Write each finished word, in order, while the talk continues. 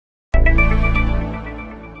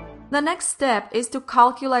The next step is to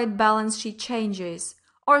calculate balance sheet changes,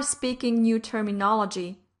 or speaking new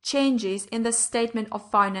terminology, changes in the statement of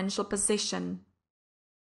financial position.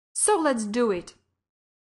 So let's do it.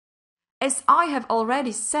 As I have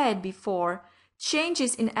already said before,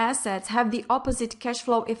 changes in assets have the opposite cash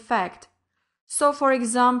flow effect. So for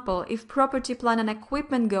example, if property, plant and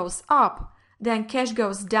equipment goes up, then cash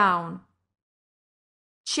goes down.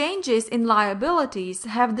 Changes in liabilities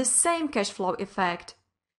have the same cash flow effect.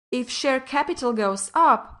 If share capital goes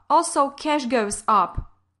up, also cash goes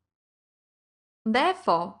up.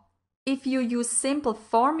 Therefore, if you use simple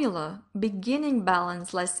formula, beginning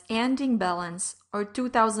balance less ending balance, or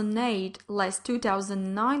 2008 less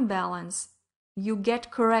 2009 balance, you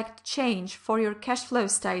get correct change for your cash flow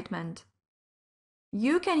statement.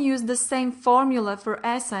 You can use the same formula for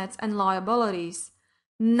assets and liabilities.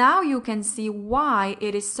 Now you can see why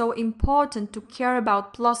it is so important to care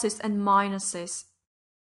about pluses and minuses.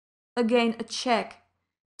 Again, a check.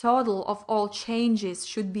 Total of all changes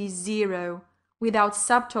should be 0, without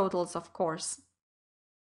subtotals, of course.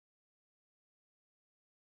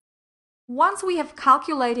 Once we have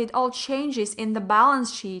calculated all changes in the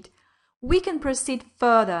balance sheet, we can proceed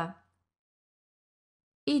further.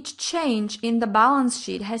 Each change in the balance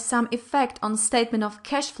sheet has some effect on statement of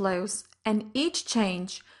cash flows, and each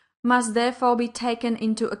change must therefore be taken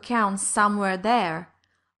into account somewhere there.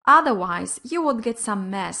 Otherwise, you would get some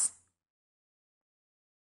mess.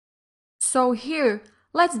 So here,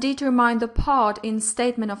 let's determine the part in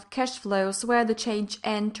statement of cash flows where the change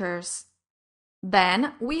enters.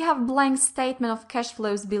 Then we have blank statement of cash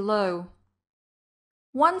flows below.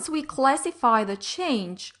 Once we classify the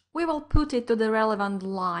change, we will put it to the relevant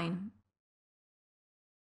line.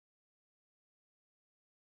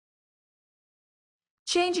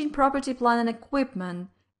 Change in property, plant and equipment.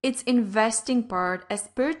 Its investing part as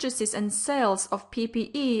purchases and sales of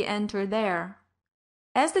PPE enter there.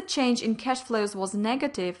 As the change in cash flows was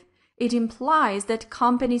negative, it implies that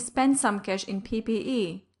company spent some cash in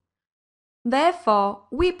PPE. Therefore,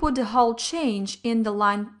 we put the whole change in the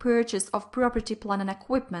line purchase of property, plant and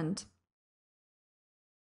equipment.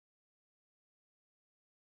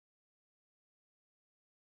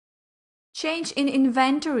 Change in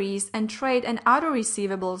inventories and trade and other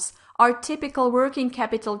receivables are typical working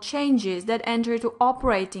capital changes that enter to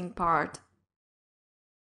operating part.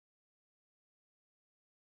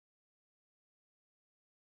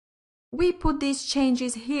 We put these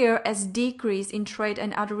changes here as decrease in trade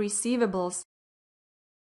and other receivables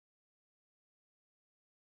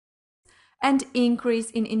and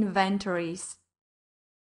increase in inventories.